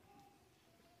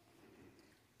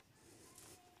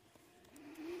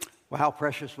Well, how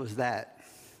precious was that?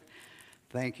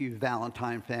 Thank you,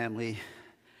 Valentine family.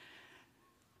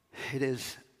 It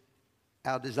is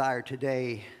our desire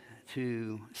today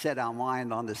to set our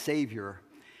mind on the Savior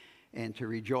and to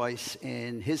rejoice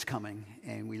in His coming.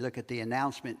 And we look at the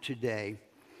announcement today.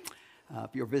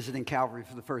 If you're visiting Calvary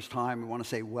for the first time, we want to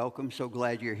say welcome. So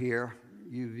glad you're here.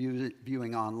 You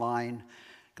viewing online,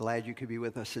 glad you could be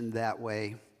with us in that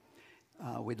way.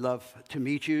 We'd love to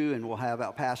meet you, and we'll have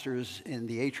our pastors in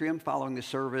the atrium following the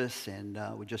service, and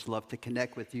we'd just love to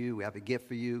connect with you. We have a gift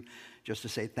for you just to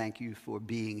say thank you for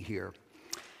being here.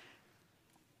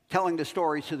 Telling the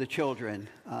story to the children,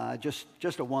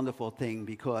 just a wonderful thing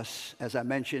because, as I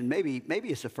mentioned, maybe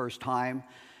it's the first time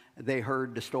they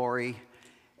heard the story,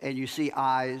 and you see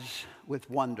eyes with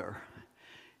wonder.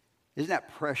 Isn't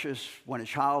that precious when a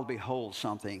child beholds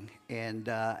something, and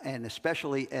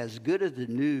especially as good as the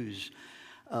news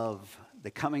of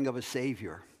the coming of a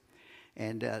Savior.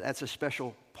 And that's a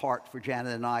special part for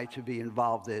Janet and I to be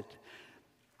involved in.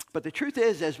 But the truth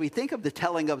is, as we think of the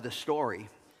telling of the story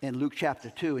in Luke chapter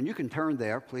 2, and you can turn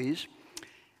there, please.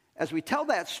 As we tell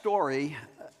that story,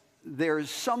 there's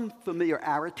some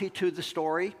familiarity to the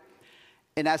story,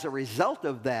 and as a result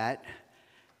of that,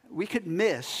 we could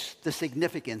miss the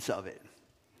significance of it.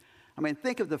 I mean,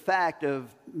 think of the fact of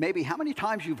maybe how many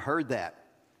times you've heard that.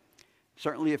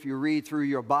 Certainly if you read through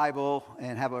your Bible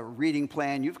and have a reading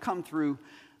plan, you've come through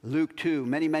Luke 2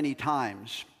 many, many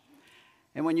times.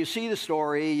 And when you see the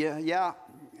story, yeah,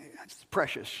 it's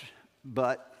precious,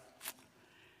 but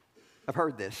I've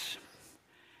heard this.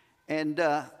 And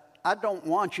I don't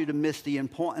want you to miss the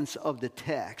importance of the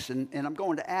text. And I'm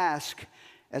going to ask,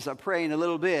 as I pray in a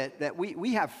little bit, that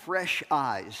we have fresh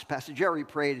eyes. Pastor Jerry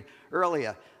prayed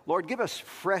earlier, Lord, give us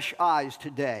fresh eyes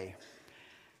today.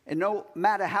 And no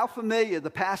matter how familiar the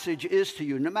passage is to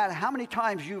you, no matter how many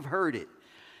times you've heard it,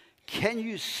 can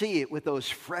you see it with those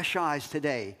fresh eyes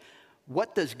today?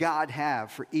 What does God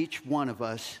have for each one of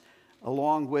us,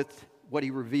 along with what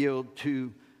He revealed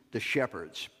to the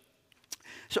shepherds?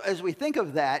 So as we think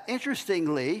of that,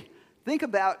 interestingly, think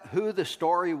about who the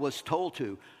story was told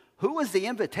to. Who was the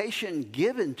invitation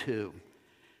given to?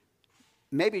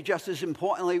 Maybe just as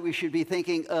importantly, we should be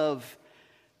thinking of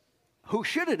who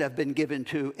should it have been given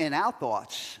to in our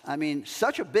thoughts. I mean,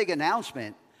 such a big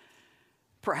announcement.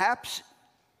 Perhaps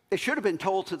it should have been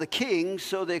told to the king,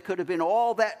 so there could have been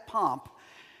all that pomp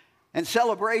and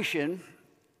celebration,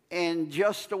 and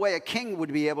just the way a king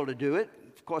would be able to do it.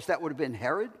 Of course, that would have been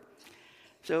Herod.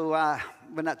 So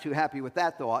we're not too happy with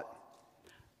that thought.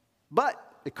 But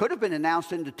it could have been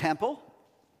announced in the temple,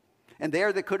 and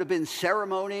there could have been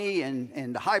ceremony,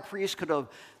 and the high priest could have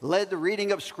led the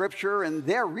reading of Scripture, and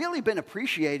they're really been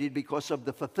appreciated because of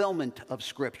the fulfillment of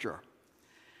Scripture.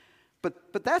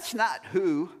 But that's not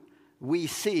who we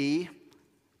see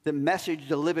the message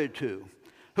delivered to.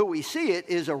 Who we see it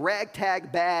is a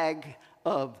ragtag bag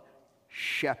of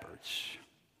shepherds.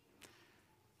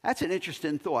 That's an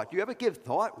interesting thought. You ever give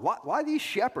thought? Why these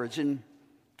shepherds? And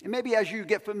maybe as you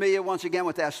get familiar once again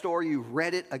with that story, you've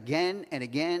read it again and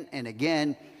again and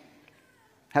again,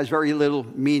 has very little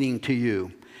meaning to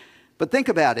you. But think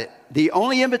about it. The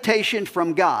only invitation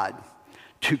from God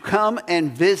to come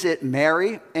and visit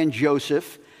Mary and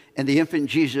Joseph and the infant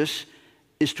Jesus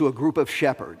is to a group of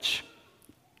shepherds.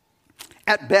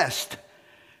 At best,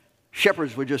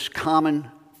 shepherds were just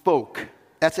common folk.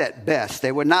 That's at best.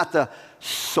 They were not the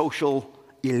social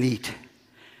elite.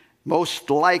 Most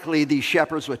likely, these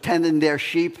shepherds were tending their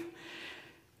sheep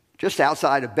just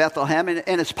outside of Bethlehem, and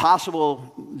it's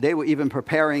possible they were even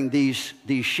preparing these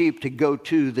sheep to go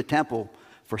to the temple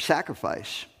for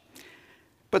sacrifice.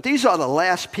 But these are the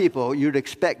last people you'd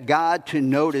expect God to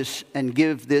notice and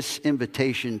give this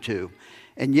invitation to.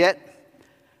 And yet,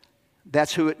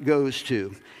 that's who it goes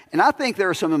to. And I think there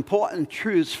are some important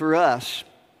truths for us.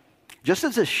 Just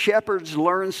as the shepherds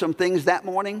learned some things that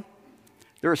morning,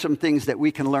 there are some things that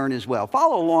we can learn as well.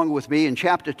 Follow along with me in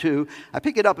chapter 2. I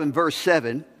pick it up in verse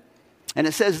 7. And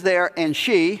it says there, and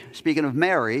she, speaking of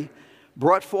Mary,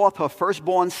 brought forth her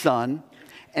firstborn son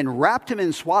and wrapped him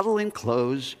in swaddling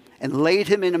clothes and laid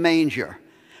him in a manger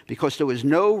because there was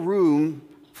no room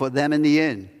for them in the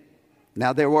inn.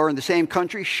 Now there were in the same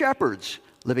country shepherds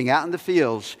living out in the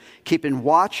fields, keeping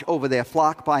watch over their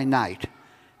flock by night.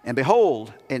 And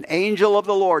behold, an angel of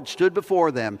the Lord stood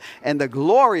before them, and the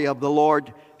glory of the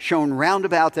Lord shone round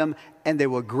about them, and they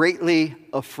were greatly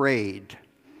afraid.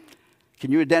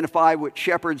 Can you identify with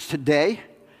shepherds today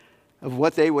of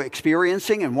what they were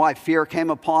experiencing and why fear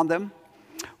came upon them?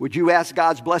 Would you ask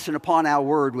God's blessing upon our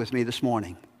word with me this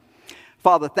morning?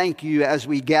 Father, thank you as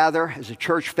we gather as a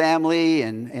church family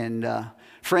and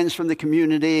friends from the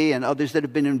community and others that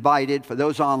have been invited, for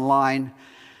those online.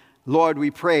 Lord,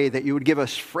 we pray that you would give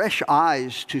us fresh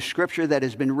eyes to Scripture that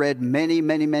has been read many,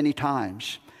 many, many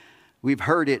times. We've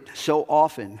heard it so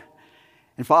often.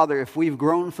 And Father, if we've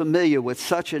grown familiar with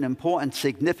such an important,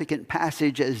 significant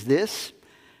passage as this,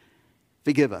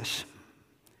 forgive us.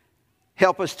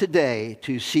 Help us today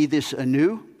to see this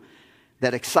anew,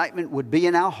 that excitement would be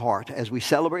in our heart as we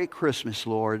celebrate Christmas,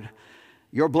 Lord.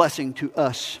 Your blessing to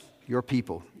us, your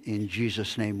people. In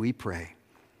Jesus' name we pray.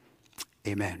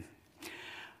 Amen.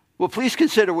 Well, please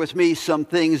consider with me some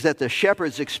things that the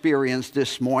shepherds experienced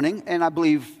this morning, and I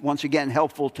believe, once again,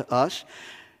 helpful to us,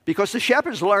 because the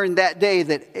shepherds learned that day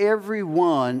that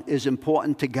everyone is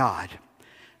important to God.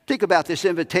 Think about this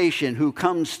invitation who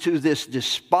comes to this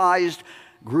despised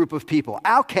group of people,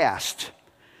 outcast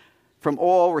from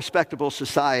all respectable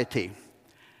society.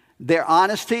 Their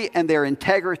honesty and their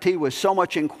integrity was so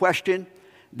much in question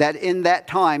that in that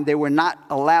time they were not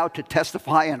allowed to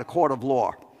testify in a court of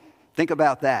law. Think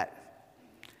about that.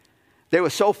 They were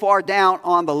so far down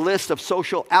on the list of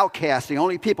social outcasts, the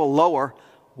only people lower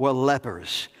were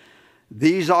lepers.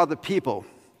 These are the people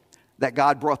that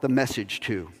God brought the message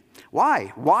to.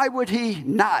 Why? Why would he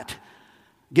not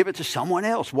give it to someone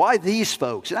else? Why these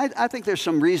folks? And I think there's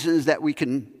some reasons that we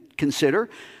can consider.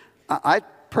 I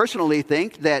personally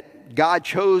think that God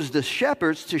chose the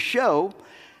shepherds to show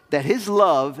that his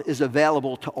love is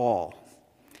available to all.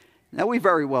 Now, we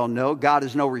very well know God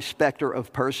is no respecter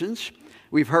of persons.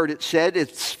 We've heard it said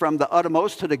it's from the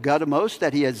uttermost to the guttermost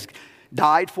that he has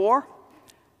died for,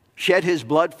 shed his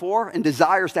blood for, and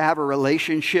desires to have a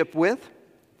relationship with.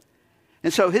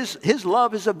 And so his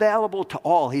love is available to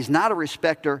all. He's not a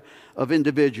respecter of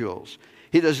individuals.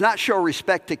 He does not show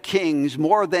respect to kings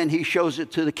more than he shows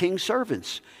it to the king's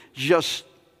servants. Just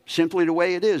simply the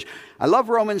way it is. I love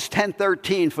Romans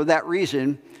 10:13 for that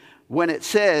reason, when it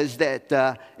says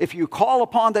that if you call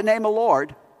upon the name of the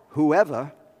Lord,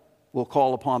 whoever will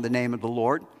call upon the name of the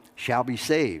Lord shall be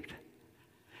saved.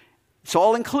 It's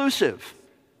all inclusive.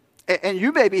 And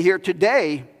you may be here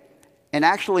today and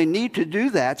actually need to do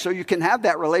that so you can have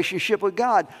that relationship with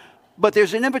God. But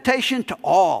there's an invitation to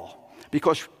all,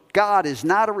 because God is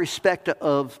not a respecter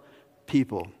of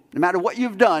people. No matter what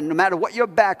you've done, no matter what your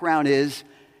background is,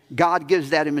 God gives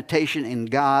that invitation, and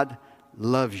God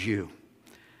loves you.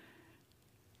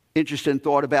 Interesting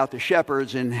thought about the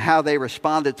shepherds and how they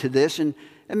responded to this, and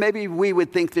maybe we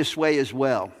would think this way as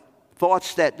well.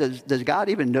 Thoughts that, does God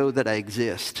even know that I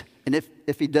exist? And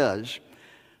if he does,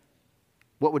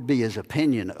 what would be his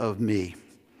opinion of me?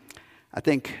 I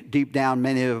think deep down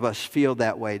many of us feel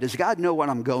that way. Does God know what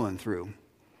I'm going through?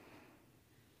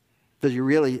 Does he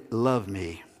really love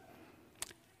me?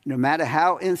 No matter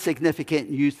how insignificant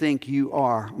you think you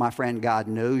are, my friend, God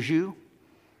knows you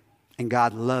and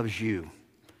God loves you.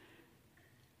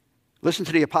 Listen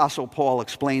to the Apostle Paul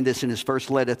explain this in his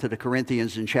first letter to the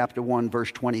Corinthians in chapter 1,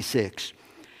 verse 26.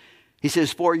 He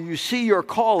says, "For you see your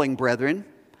calling, brethren,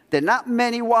 that not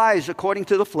many wise according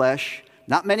to the flesh,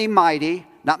 not many mighty,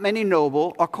 not many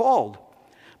noble are called.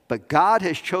 But God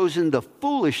has chosen the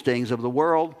foolish things of the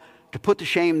world to put to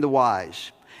shame the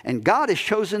wise. And God has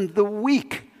chosen the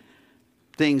weak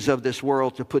things of this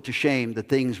world to put to shame the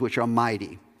things which are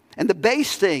mighty. And the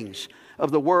base things of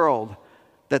the world,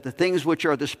 that the things which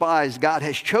are despised God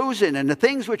has chosen, and the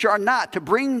things which are not, to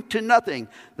bring to nothing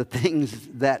the things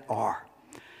that are."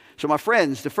 So my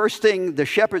friends, the first thing the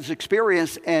shepherds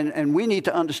experienced, and we need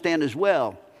to understand as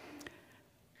well,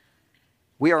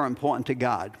 we are important to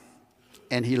God,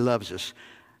 and he loves us.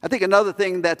 I think another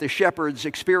thing that the shepherds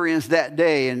experienced that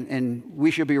day, and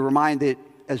we should be reminded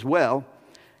as well,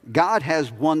 God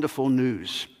has wonderful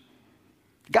news.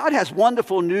 God has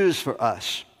wonderful news for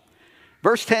us.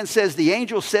 Verse 10 says, "The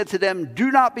angel said to them, 'Do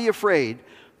not be afraid,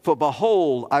 for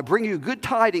behold, I bring you good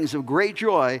tidings of great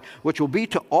joy, which will be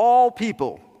to all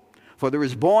people. For there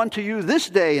is born to you this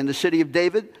day in the city of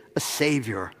David a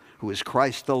Savior, who is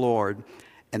Christ the Lord.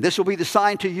 And this will be the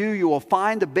sign to you. You will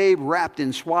find the babe wrapped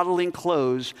in swaddling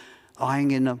clothes,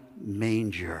 lying in a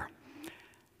manger.'"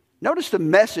 Notice the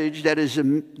message that is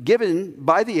given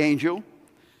by the angel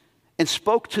and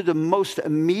spoke to the most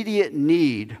immediate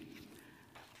need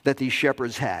that these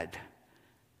shepherds had.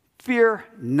 Fear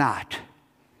not.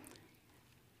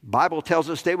 The Bible tells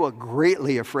us they were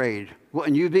greatly afraid.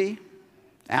 Wouldn't you be?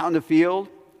 Out in the field,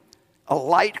 a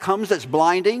light comes that's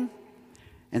blinding,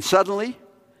 and suddenly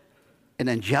an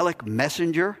angelic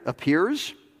messenger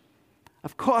appears.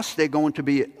 Of course they're going to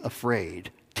be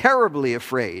afraid, terribly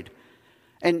afraid.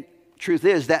 And truth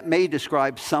is, that may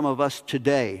describe some of us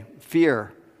today,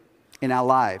 fear in our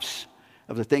lives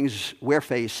of the things we're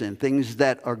facing, things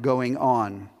that are going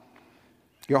on.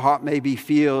 Your heart may be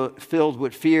filled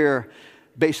with fear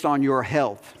based on your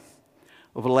health.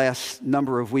 Over the last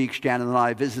number of weeks, Janet and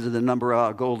I visited a number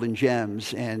of Golden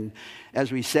Gems, and as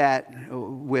we sat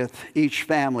with each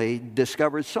family,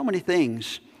 discovered so many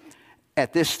things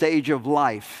at this stage of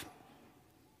life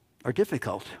are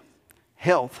difficult.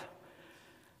 Health,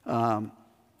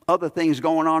 other things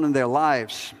going on in their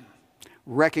lives,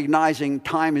 recognizing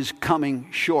time is coming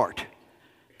short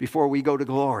before we go to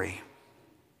glory.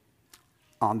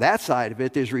 On that side of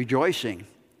it, there's rejoicing.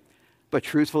 But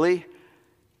truthfully,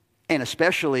 and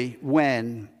especially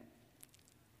when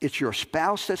it's your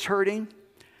spouse that's hurting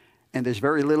and there's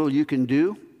very little you can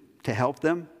do to help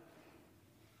them,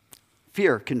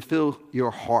 fear can fill your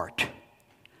heart.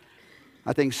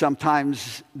 I think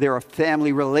sometimes there are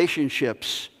family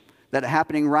relationships that are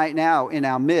happening right now in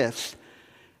our midst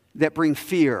that bring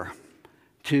fear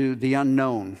to the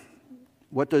unknown.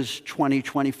 What does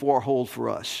 2024 hold for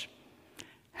us?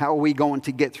 How are we going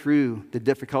to get through the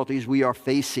difficulties we are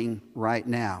facing right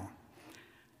now?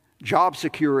 Job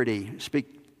security. Speak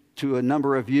to a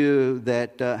number of you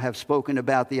that have spoken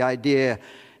about the idea,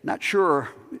 not sure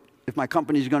if my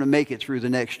company is going to make it through the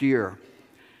next year.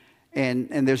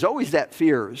 And there's always that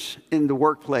fears in the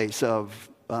workplace of,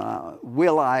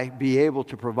 will I be able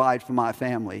to provide for my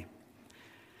family?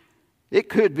 It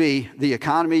could be the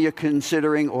economy you're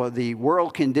considering or the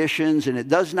world conditions, and it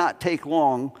does not take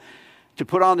long to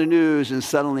put on the news and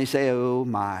suddenly say, oh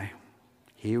my,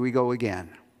 here we go again.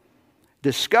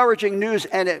 Discouraging news,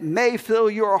 and it may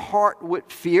fill your heart with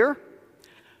fear,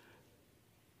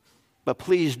 but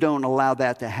please don't allow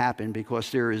that to happen,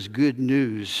 because there is good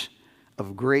news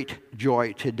of great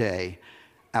joy today.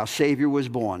 Our Savior was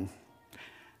born.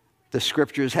 The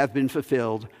Scriptures have been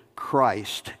fulfilled.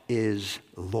 Christ is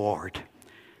Lord.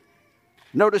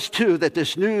 Notice, too, that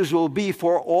this news will be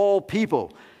for all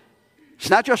people. It's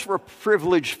not just for a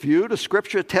privileged few. The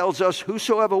Scripture tells us,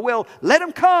 whosoever will, let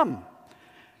him come.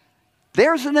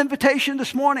 There's an invitation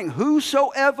this morning.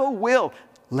 Whosoever will,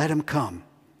 let him come.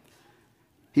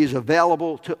 He is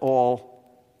available to all,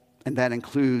 and that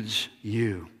includes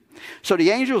you. So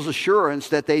the angel's assurance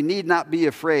that they need not be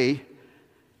afraid.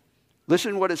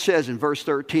 Listen what it says in verse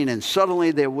 13. And suddenly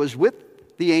there was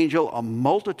with the angel a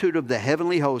multitude of the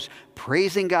heavenly hosts,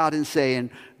 praising God and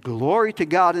saying, glory to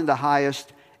God in the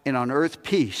highest, and on earth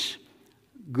peace,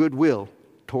 goodwill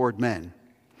toward men.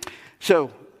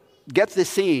 So get the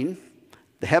scene,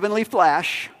 the heavenly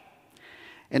flash,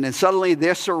 and then suddenly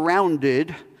they're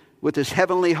surrounded with this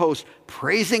heavenly host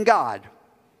praising God.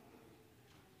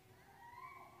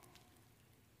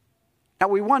 Now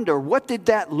we wonder, what did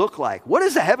that look like? What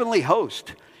is a heavenly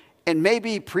host? And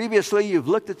maybe previously you've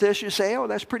looked at this and you say, oh,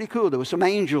 that's pretty cool. There were some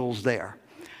angels there.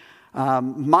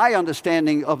 My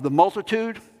understanding of the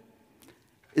multitude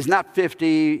is not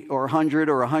 50 or 100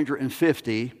 or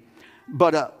 150,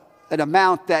 but an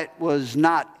amount that was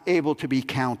not able to be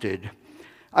counted.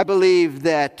 I believe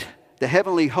that the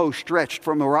heavenly host stretched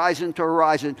from horizon to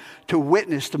horizon to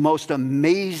witness the most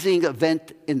amazing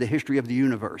event in the history of the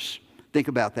universe. Think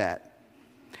about that.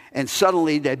 And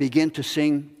suddenly they begin to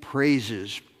sing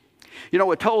praises. You know,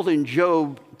 we're told in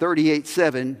Job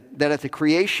 38:7 that at the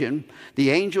creation,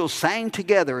 the angels sang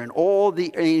together and all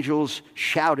the angels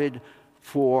shouted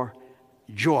for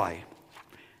joy.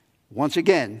 Once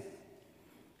again,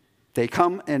 they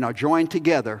come and are joined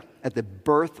together at the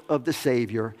birth of the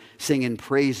Savior, singing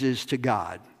praises to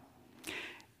God.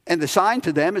 And the sign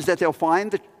to them is that they'll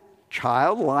find the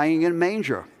child lying in a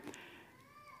manger.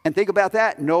 And think about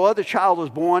that. No other child was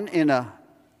born in a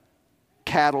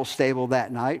cattle stable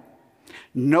that night.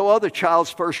 No other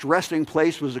child's first resting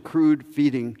place was a crude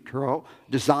feeding trough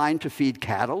designed to feed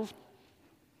cattle.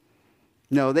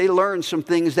 No, they learned some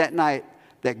things that night,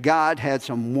 that God had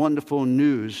some wonderful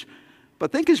news.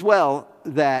 But think as well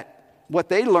that what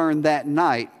they learned that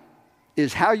night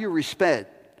is how you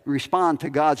respond to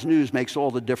God's news makes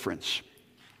all the difference.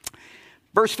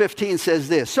 Verse 15 says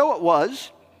this, so it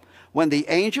was, when the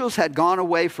angels had gone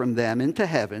away from them into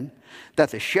heaven, that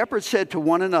the shepherds said to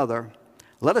one another,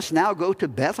 let us now go to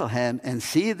Bethlehem and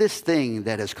see this thing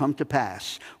that has come to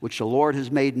pass, which the Lord has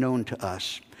made known to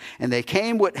us. And they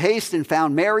came with haste and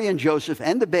found Mary and Joseph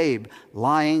and the babe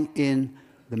lying in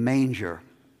the manger.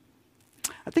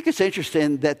 I think it's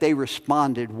interesting that they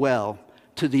responded well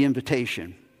to the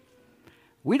invitation.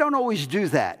 We don't always do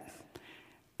that.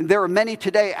 There are many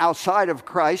today outside of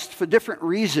Christ for different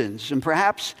reasons, and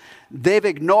perhaps they've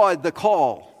ignored the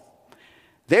call.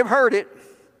 They've heard it.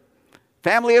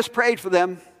 Family has prayed for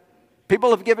them.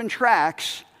 People have given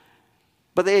tracts,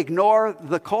 but they ignore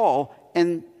the call,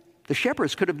 and the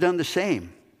shepherds could have done the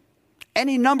same.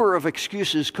 Any number of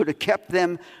excuses could have kept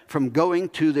them from going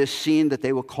to this scene that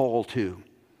they were called to,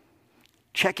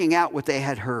 checking out what they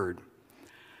had heard.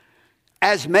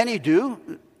 As many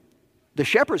do, the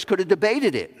shepherds could have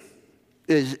debated it.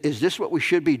 Is this what we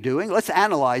should be doing? Let's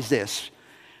analyze this.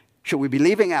 Should we be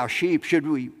leaving our sheep?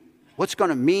 What's going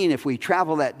to mean if we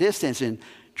travel that distance? And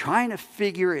trying to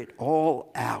figure it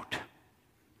all out.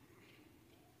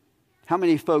 How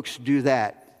many folks do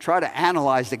that? Try to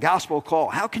analyze the gospel call.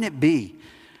 How can it be?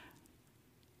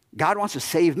 God wants to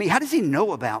save me. How does he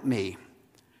know about me?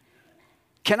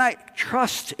 Can I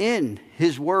trust in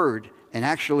his word and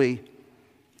actually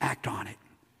act on it?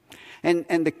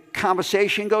 And the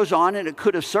conversation goes on, and it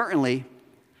could have certainly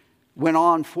went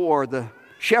on for the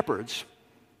shepherds.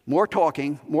 More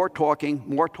talking, more talking,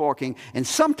 more talking. And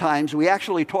sometimes we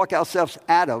actually talk ourselves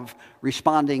out of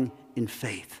responding in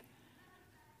faith.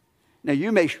 Now,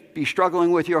 you may be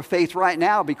struggling with your faith right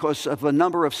now because of a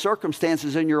number of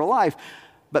circumstances in your life.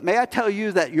 But may I tell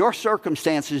you that your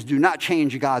circumstances do not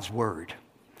change God's word.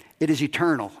 It is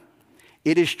eternal.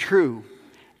 It is true.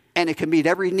 And it can meet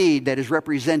every need that is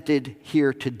represented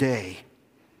here today.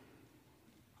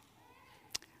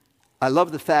 I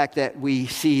love the fact that we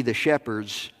see the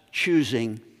shepherds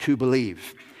choosing to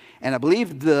believe. And I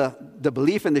believe the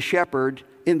belief in the shepherd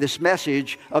in this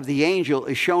message of the angel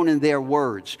is shown in their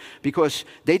words. Because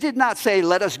they did not say,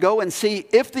 let us go and see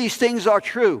if these things are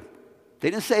true. They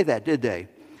didn't say that, did they?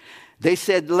 They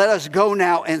said, let us go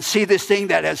now and see this thing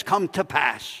that has come to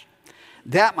pass.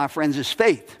 That, my friends, is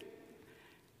faith.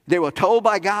 They were told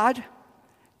by God,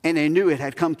 and they knew it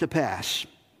had come to pass.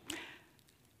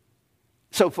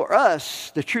 So for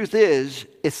us, the truth is,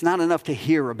 it's not enough to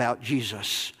hear about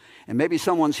Jesus. And maybe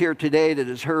someone's here today that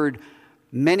has heard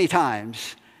many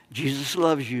times, Jesus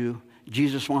loves you,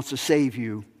 Jesus wants to save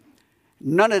you.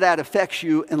 None of that affects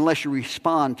you unless you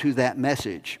respond to that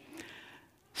message.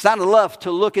 It's not enough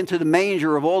to look into the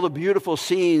manger of all the beautiful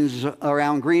scenes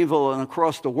around Greenville and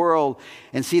across the world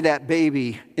and see that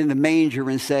baby in the manger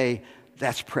and say,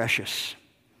 that's precious.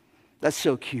 That's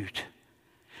so cute.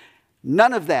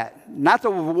 None of that, not the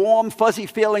warm, fuzzy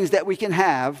feelings that we can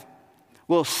have,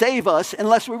 will save us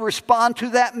unless we respond to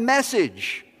that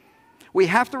message. We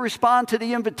have to respond to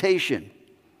the invitation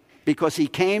because he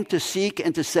came to seek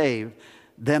and to save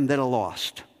them that are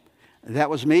lost. That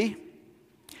was me.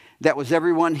 That was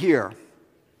everyone here.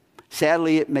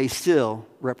 Sadly, it may still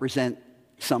represent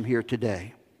some here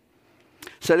today.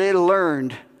 So they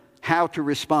learned how to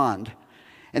respond.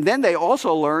 And then they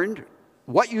also learned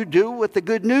what you do with the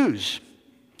good news.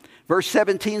 Verse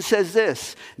 17 says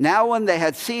this, now when they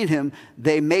had seen him,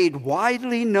 they made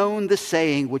widely known the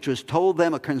saying which was told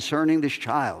them concerning this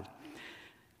child.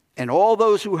 And all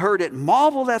those who heard it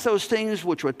marveled at those things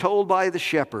which were told by the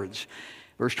shepherds.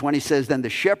 Verse 20 says, then the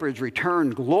shepherds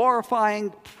returned,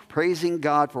 glorifying, praising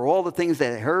God for all the things they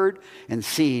had heard and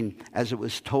seen as it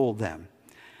was told them.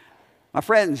 My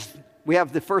friends, we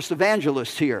have the first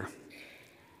evangelist here.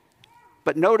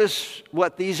 But notice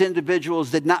what these individuals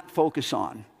did not focus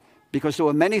on, because there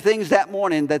were many things that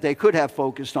morning that they could have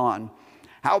focused on.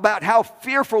 How about how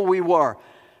fearful we were?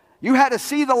 You had to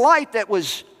see the light that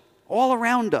was all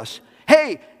around us.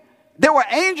 Hey, there were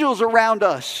angels around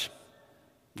us.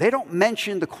 They don't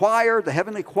mention the choir, the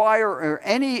heavenly choir, or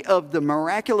any of the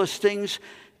miraculous things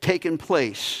taking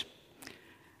place.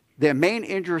 Their main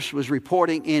interest was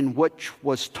reporting in what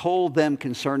was told them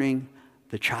concerning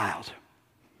the child.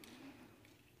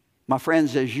 My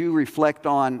friends, as you reflect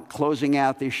on closing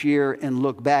out this year and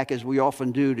look back, as we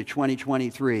often do, to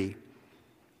 2023,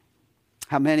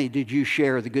 how many did you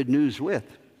share the good news with?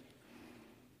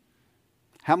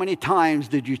 How many times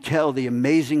did you tell the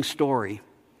amazing story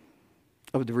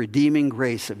of the redeeming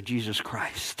grace of Jesus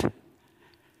Christ?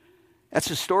 That's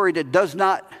a story that does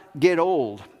not get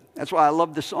old. That's why I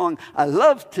love the song. I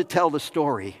love to tell the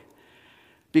story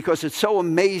because it's so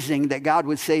amazing that God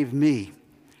would save me.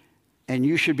 And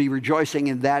you should be rejoicing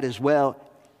in that as well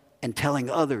and telling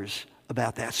others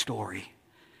about that story.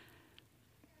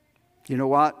 You know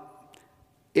what?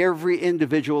 Every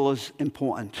individual is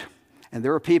important. And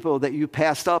there are people that you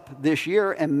passed up this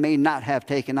year and may not have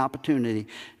taken opportunity.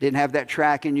 Didn't have that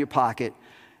track in your pocket.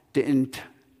 Didn't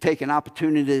take an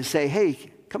opportunity to say, hey,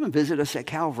 come and visit us at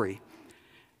Calvary.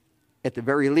 At the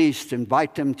very least,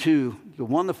 invite them to the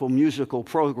wonderful musical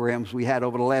programs we had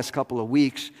over the last couple of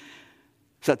weeks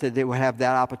so that they would have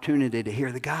that opportunity to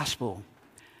hear the gospel.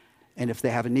 And if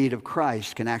they have a need of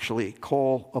Christ, can actually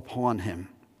call upon him.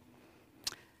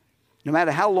 No matter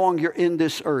how long you're in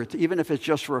this earth, even if it's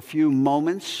just for a few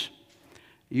moments,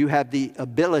 you have the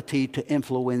ability to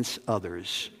influence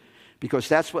others. Because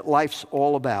that's what life's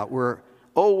all about. We're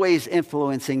always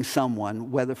influencing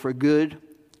someone, whether for good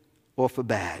or for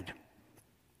bad.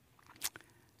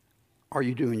 Are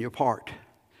you doing your part?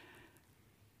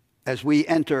 As we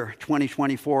enter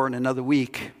 2024 in another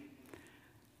week,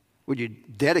 would you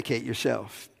dedicate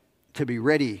yourself to be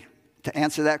ready to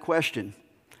answer that question?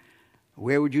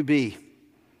 Where would you be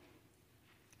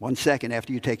 1 second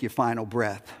after you take your final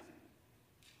breath?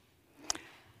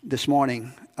 This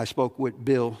morning, I spoke with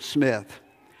Bill Smith,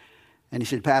 and he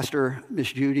said, Pastor,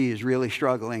 Miss Judy is really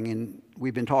struggling, and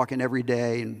we've been talking every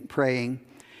day and praying,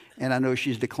 and I know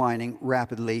she's declining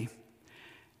rapidly.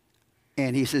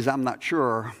 And he says, I'm not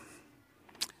sure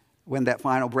when that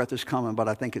final breath is coming, but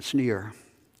I think it's near.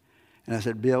 And I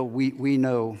said, Bill, we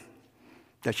know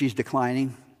that she's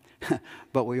declining,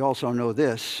 but we also know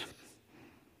this.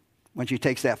 When she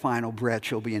takes that final breath,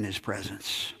 she'll be in his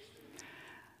presence.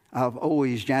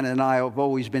 Janet and I have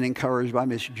always been encouraged by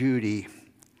Miss Judy,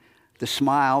 the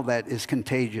smile that is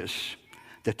contagious,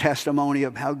 the testimony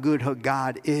of how good her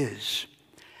God is.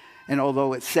 And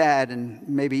although it's sad, and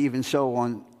maybe even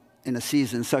so in a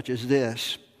season such as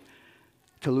this,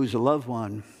 to lose a loved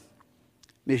one,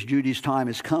 Miss Judy's time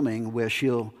is coming where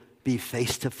she'll be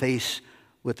face to face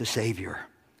with the Savior.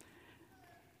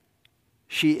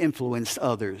 She influenced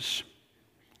others.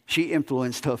 She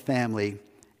influenced her family.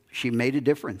 She made a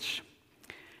difference.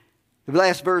 The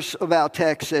last verse of our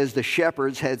text says the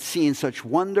shepherds had seen such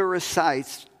wondrous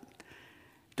sights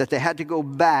that they had to go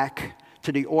back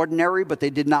to the ordinary, but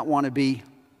they did not want to be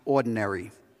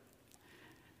ordinary.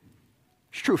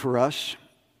 It's true for us.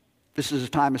 This is a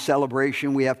time of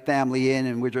celebration. We have family in,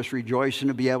 and we're just rejoicing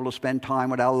to be able to spend time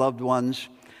with our loved ones.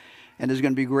 And there's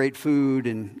going to be great food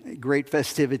and great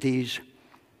festivities.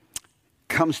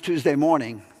 Comes Tuesday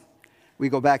morning, we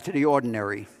go back to the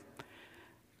ordinary.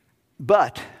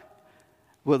 But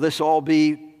will this all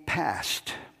be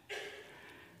past?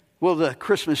 Will the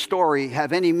Christmas story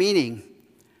have any meaning?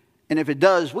 And if it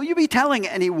does, will you be telling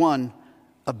anyone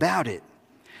about it?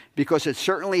 Because it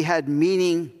certainly had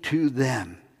meaning to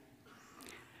them.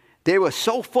 They were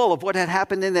so full of what had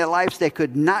happened in their lives, they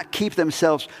could not keep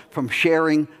themselves from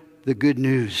sharing the good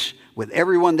news with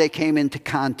everyone they came into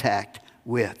contact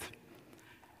with.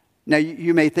 Now,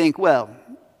 you may think, well,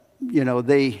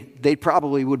 they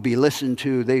probably would be listened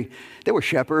to. They were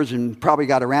shepherds and probably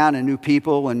got around and knew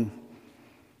people, and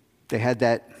they had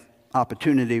that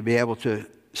opportunity to be able to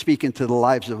speak into the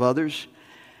lives of others.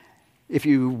 If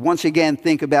you once again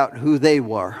think about who they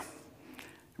were,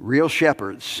 real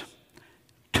shepherds,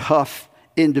 tough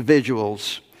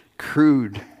individuals,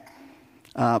 crude,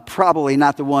 probably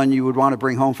not the one you would want to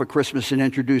bring home for Christmas and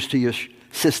introduce to your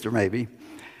sister maybe.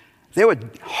 They were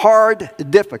hard,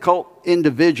 difficult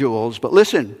individuals. But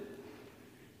listen,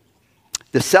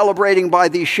 the celebrating by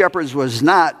these shepherds was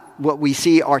not what we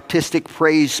see artistic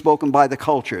praise spoken by the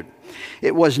cultured.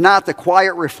 It was not the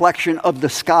quiet reflection of the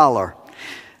scholar.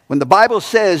 When the Bible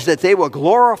says that they were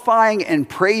glorifying and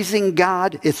praising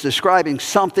God, it's describing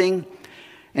something.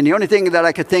 And the only thing that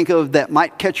I could think of that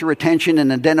might catch your attention and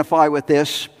identify with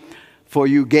this, for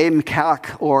you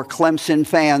Gamecock or Clemson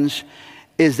fans,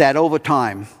 is that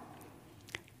overtime,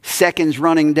 seconds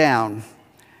running down,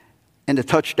 and the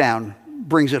touchdown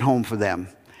brings it home for them.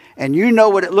 And you know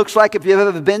what it looks like if you've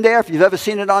ever been there, if you've ever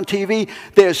seen it on TV.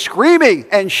 They're screaming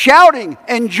and shouting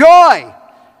and joy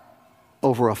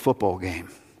over a football game.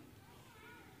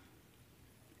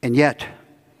 And yet,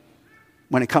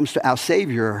 when it comes to our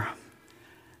Savior,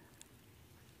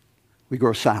 we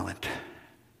grow silent.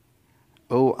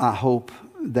 Oh, I hope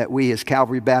that we as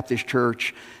Calvary Baptist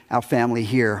Church, our family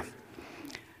here,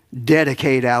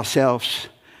 dedicate ourselves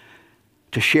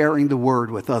to sharing the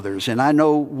word with others. And I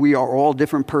know we are all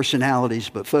different personalities,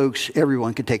 but folks,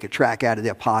 everyone can take a tract out of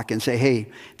their pocket and say,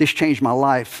 hey, this changed my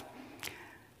life.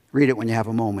 Read it when you have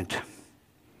a moment.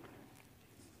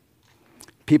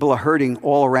 People are hurting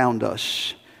all around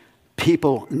us.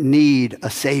 People need a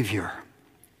Savior.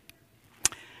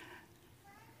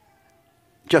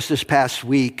 Just this past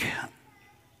week,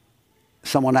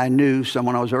 someone I knew,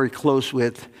 someone I was very close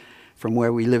with from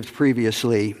where we lived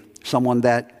previously, someone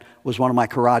that was one of my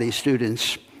karate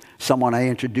students, someone I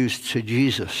introduced to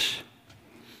Jesus,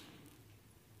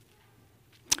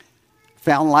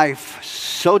 found life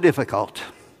so difficult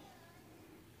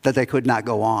that they could not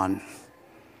go on.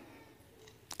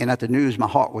 And at the news, my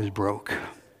heart was broke.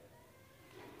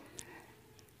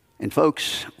 And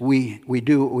folks, we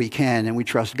do what we can and we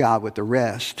trust God with the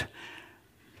rest.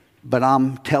 But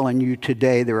I'm telling you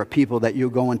today, there are people that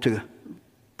you're going to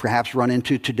perhaps run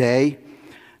into today,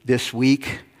 this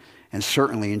week, and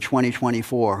certainly in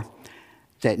 2024,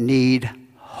 that need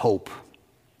hope.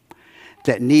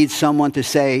 That need someone to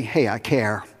say, hey, I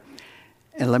care.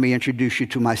 And let me introduce you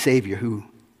to my Savior, who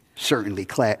certainly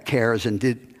cares and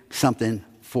did something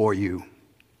for you.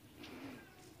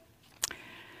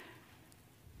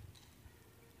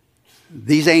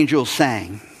 These angels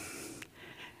sang,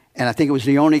 and I think it was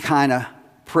the only kind of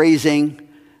praising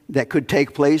that could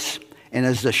take place. And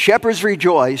as the shepherds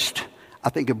rejoiced, I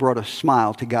think it brought a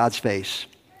smile to God's face.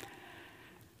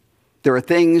 There are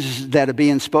things that are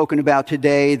being spoken about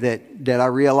today that I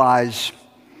realize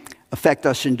affect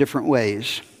us in different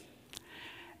ways.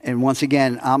 And once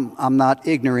again, I'm not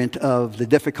ignorant of the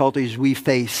difficulties we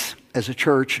face as a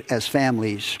church, as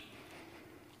families.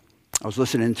 I was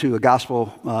listening to a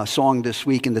gospel song this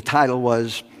week, and the title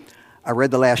was, I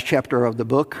read the last chapter of the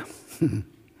book,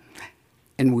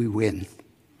 and we win.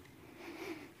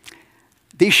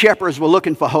 These shepherds were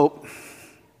looking for hope,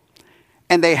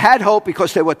 and they had hope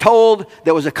because they were told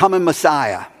there was a coming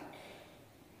Messiah.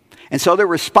 And so they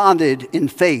responded in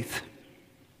faith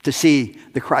to see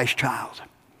the Christ child.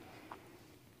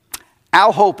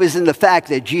 Our hope is in the fact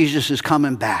that Jesus is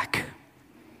coming back.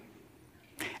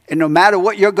 And no matter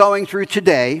what you're going through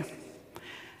today,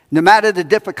 no matter the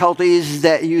difficulties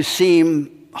that you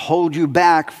seem hold you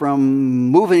back from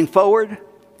moving forward,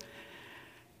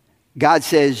 God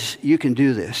says, you can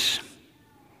do this.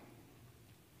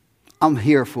 I'm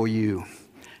here for you.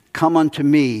 Come unto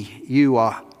me, you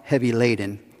are heavy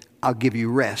laden. I'll give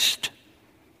you rest.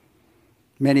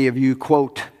 Many of you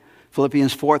quote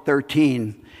Philippians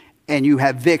 4:13, and you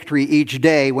have victory each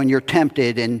day when you're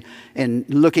tempted and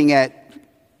looking at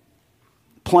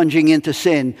plunging into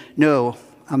sin. No,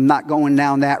 I'm not going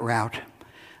down that route.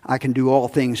 I can do all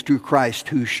things through Christ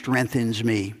who strengthens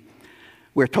me.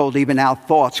 We're told even our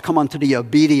thoughts come unto the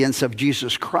obedience of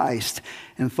Jesus Christ.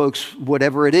 And folks,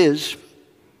 whatever it is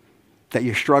that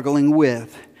you're struggling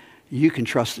with, you can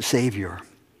trust the Savior.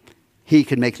 He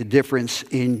can make the difference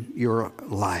in your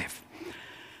life.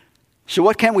 So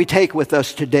what can we take with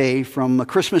us today from a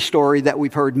Christmas story that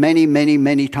we've heard many, many,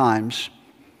 many times?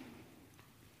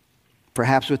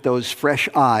 Perhaps with those fresh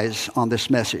eyes on this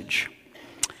message.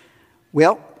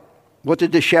 Well, what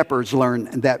did the shepherds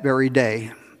learn that very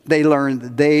day? They learned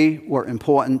that they were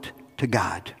important to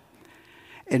God.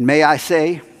 And may I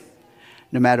say,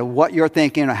 no matter what you're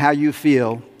thinking or how you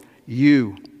feel,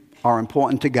 you are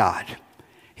important to God.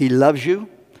 He loves you.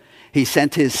 He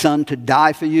sent his son to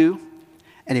die for you,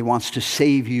 and he wants to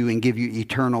save you and give you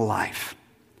eternal life.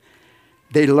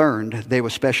 They learned they were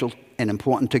special and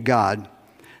important to God.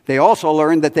 They also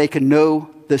learned that they could know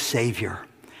the Savior.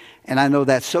 And I know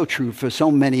that's so true for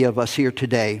so many of us here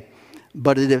today.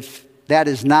 But if that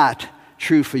is not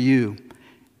true for you,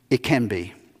 it can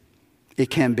be. It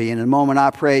can be. And in a moment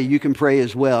I pray, you can pray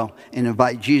as well and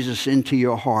invite Jesus into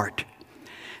your heart.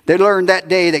 They learned that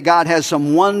day that God has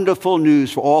some wonderful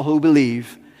news for all who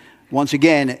believe. Once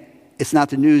again, it's not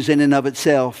the news in and of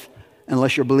itself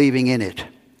unless you're believing in it.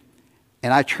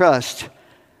 And I trust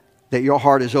that your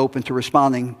heart is open to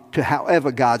responding to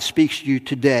however God speaks to you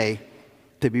today,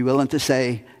 to be willing to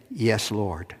say, yes,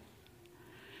 Lord.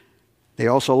 They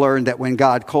also learned that when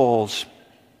God calls,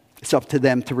 it's up to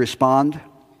them to respond.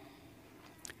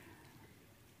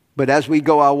 But as we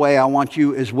go our way, I want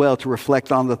you as well to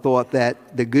reflect on the thought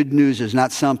that the good news is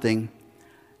not something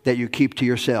that you keep to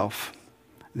yourself.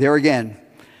 There again,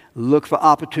 look for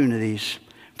opportunities,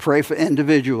 pray for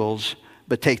individuals,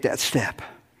 but take that step.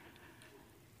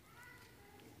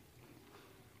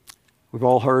 We've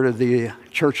all heard of the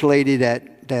church lady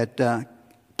that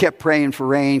kept praying for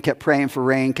rain, kept praying for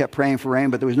rain, kept praying for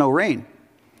rain, but there was no rain.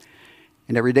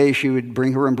 And every day she would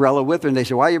bring her umbrella with her, and they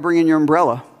said, why are you bringing your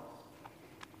umbrella?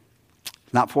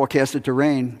 It's not forecasted to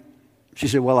rain. She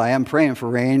said, well, I am praying for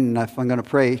rain, and if I'm going to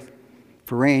pray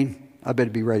for rain, I better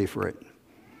be ready for it.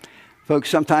 Folks,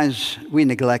 sometimes we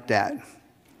neglect that.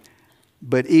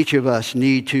 But each of us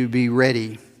need to be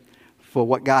ready for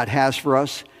what God has for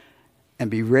us and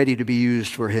be ready to be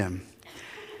used for him.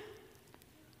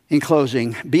 In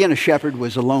closing, being a shepherd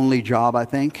was a lonely job, I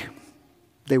think.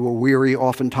 They were weary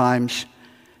oftentimes,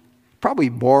 probably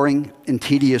boring and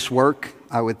tedious work,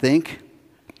 I would think.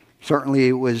 Certainly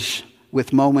it was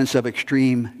with moments of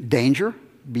extreme danger,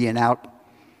 being out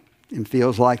in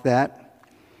fields like that.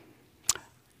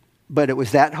 But it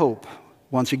was that hope,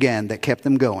 once again, that kept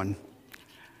them going.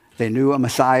 They knew a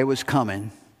Messiah was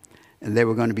coming, and they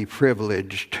were going to be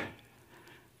privileged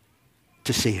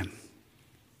to see him.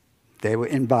 They were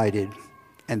invited,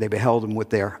 and they beheld him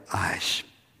with their eyes.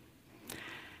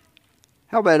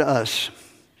 How about us?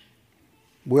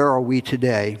 Where are we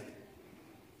today?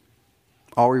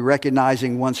 Are we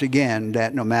recognizing once again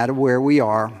that no matter where we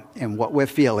are and what we're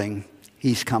feeling,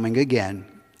 he's coming again,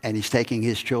 and he's taking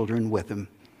his children with him?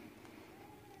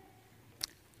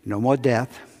 no more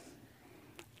death,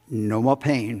 no more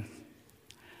pain,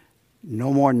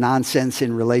 no more nonsense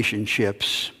in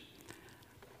relationships.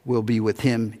 We'll be with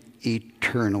him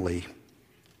eternally.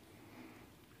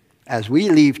 As we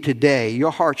leave today,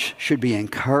 your hearts should be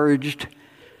encouraged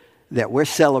that we're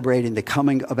celebrating the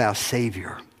coming of our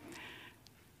Savior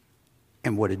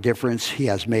and what a difference he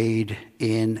has made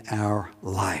in our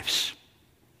lives.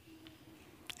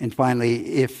 And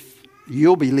finally, if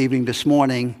you'll be leaving this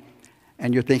morning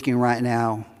and you're thinking right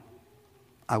now,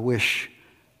 I wish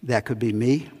that could be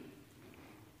me,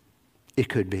 it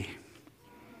could be.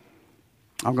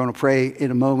 I'm going to pray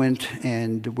in a moment,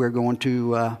 and we're going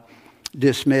to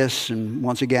dismiss. And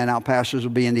once again, our pastors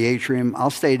will be in the atrium. I'll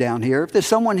stay down here. If there's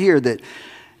someone here that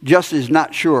just is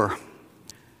not sure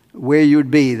where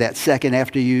you'd be that second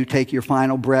after you take your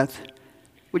final breath,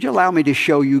 would you allow me to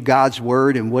show you God's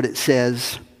word and what it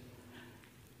says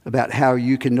about how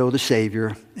you can know the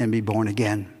Savior and be born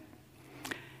again?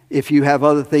 If you have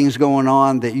other things going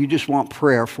on that you just want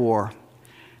prayer for,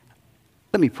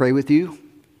 let me pray with you.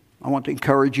 I want to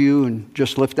encourage you and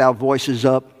just lift our voices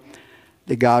up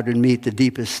that God would meet the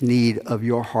deepest need of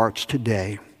your hearts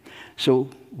today. So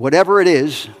whatever it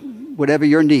is, whatever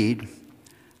your need,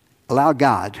 allow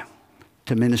God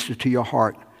to minister to your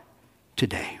heart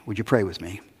today. Would you pray with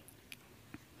me?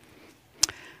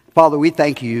 Father, we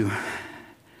thank you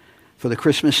for the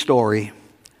Christmas story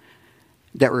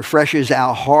that refreshes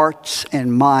our hearts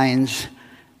and minds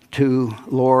to,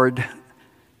 Lord,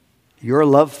 your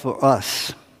love for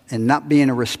us, and not being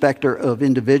a respecter of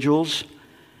individuals,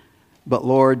 but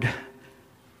Lord,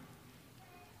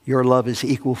 your love is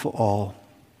equal for all.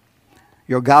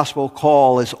 Your gospel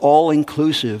call is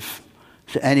all-inclusive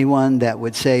to anyone that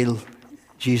would say,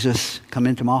 Jesus, come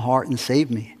into my heart and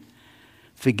save me.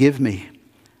 Forgive me.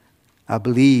 I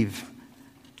believe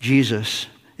Jesus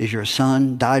is your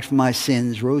Son, died for my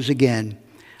sins, rose again.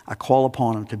 I call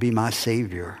upon him to be my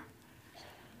Savior.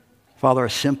 Father, a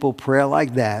simple prayer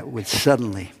like that would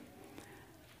suddenly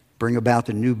bring about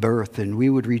the new birth, and we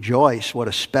would rejoice. What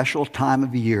a special time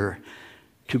of year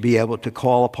to be able to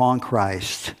call upon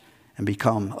Christ and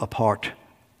become a part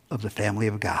of the family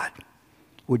of God.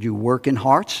 Would you work in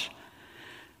hearts?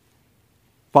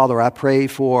 Father, I pray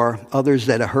for others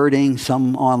that are hurting,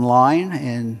 some online,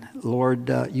 and Lord,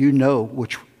 you know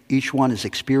which each one is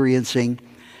experiencing.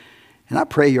 And I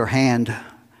pray your hand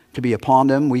to be upon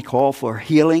them. We call for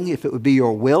healing, if it would be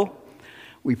your will.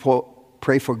 We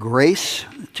pray for grace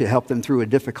to help them through a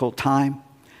difficult time.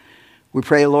 We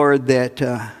pray, Lord,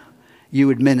 that you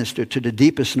would minister to the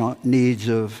deepest needs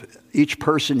of each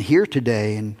person here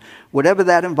today, and whatever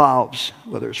that involves,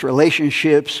 whether it's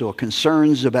relationships or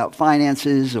concerns about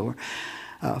finances, or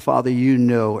Father, you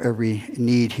know every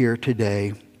need here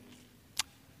today.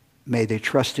 May they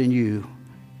trust in you,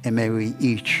 and may we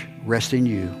each rest in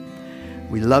you.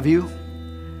 We love you.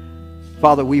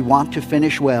 Father, we want to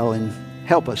finish well, and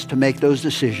help us to make those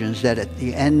decisions that at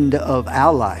the end of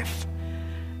our life,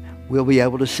 we'll be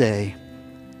able to say,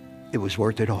 it was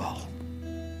worth it all.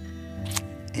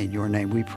 In your name we pray.